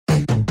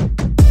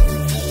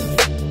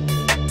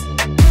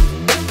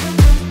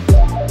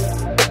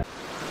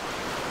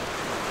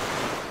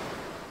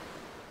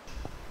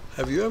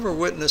Have you ever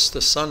witnessed a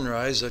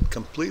sunrise that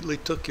completely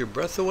took your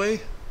breath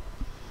away?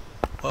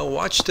 Well,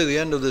 watch to the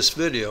end of this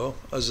video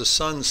as the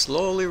sun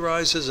slowly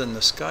rises and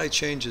the sky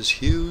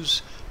changes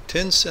hues,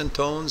 tints and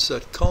tones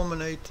that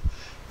culminate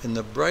in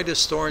the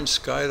brightest orange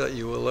sky that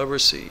you will ever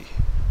see.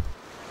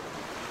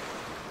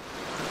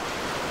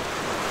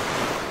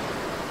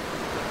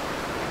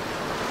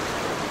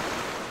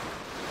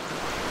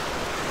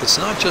 It's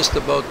not just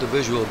about the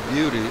visual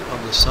beauty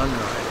of the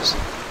sunrise.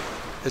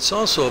 It's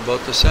also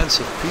about the sense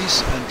of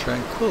peace and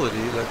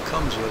tranquility that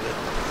comes with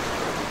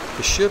it.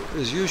 The ship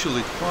is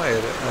usually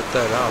quiet at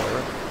that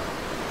hour,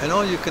 and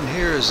all you can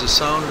hear is the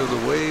sound of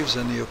the waves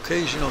and the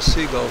occasional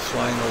seagull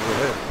flying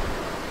overhead.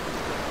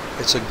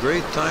 It's a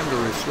great time to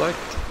reflect,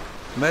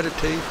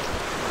 meditate,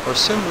 or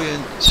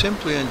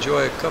simply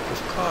enjoy a cup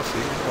of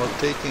coffee while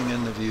taking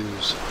in the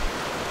views.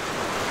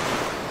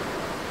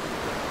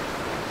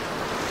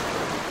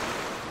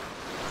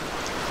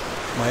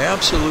 My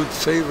absolute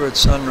favorite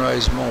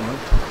sunrise moment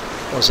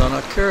was on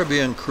a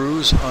Caribbean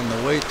cruise on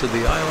the way to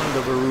the island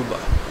of Aruba.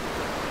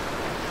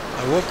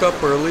 I woke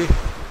up early,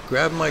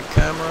 grabbed my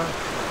camera,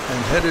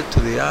 and headed to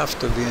the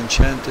aft of the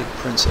Enchanted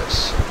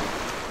Princess.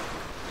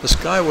 The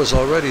sky was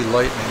already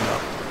lightening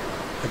up.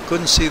 I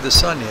couldn't see the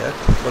sun yet,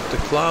 but the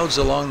clouds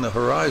along the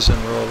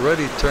horizon were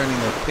already turning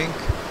a pink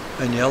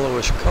and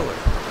yellowish color.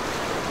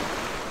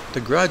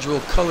 The gradual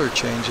color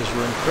changes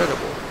were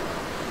incredible.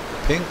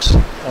 Pinks,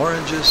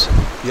 oranges,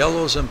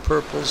 yellows and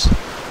purples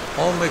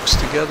all mixed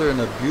together in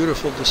a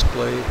beautiful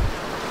display,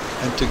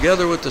 and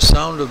together with the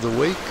sound of the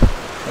wake,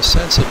 a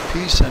sense of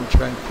peace and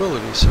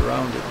tranquility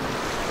surrounded me.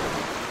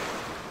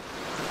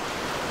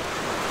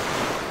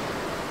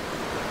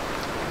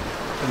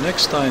 The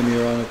next time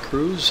you're on a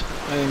cruise,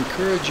 I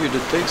encourage you to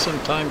take some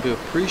time to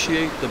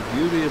appreciate the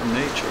beauty of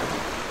nature,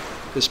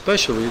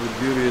 especially the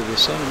beauty of the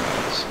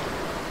sunrise.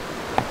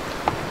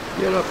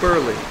 Get up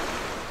early.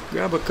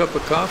 Grab a cup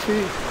of coffee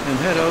and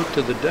head out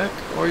to the deck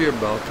or your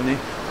balcony.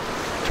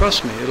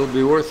 Trust me, it'll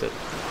be worth it.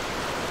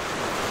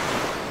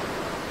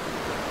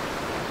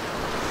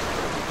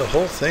 The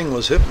whole thing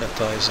was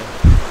hypnotizing.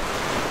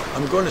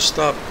 I'm going to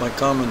stop my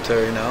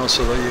commentary now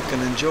so that you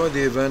can enjoy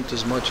the event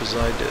as much as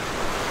I did.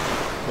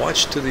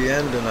 Watch to the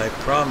end and I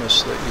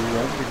promise that you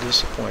won't be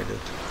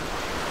disappointed.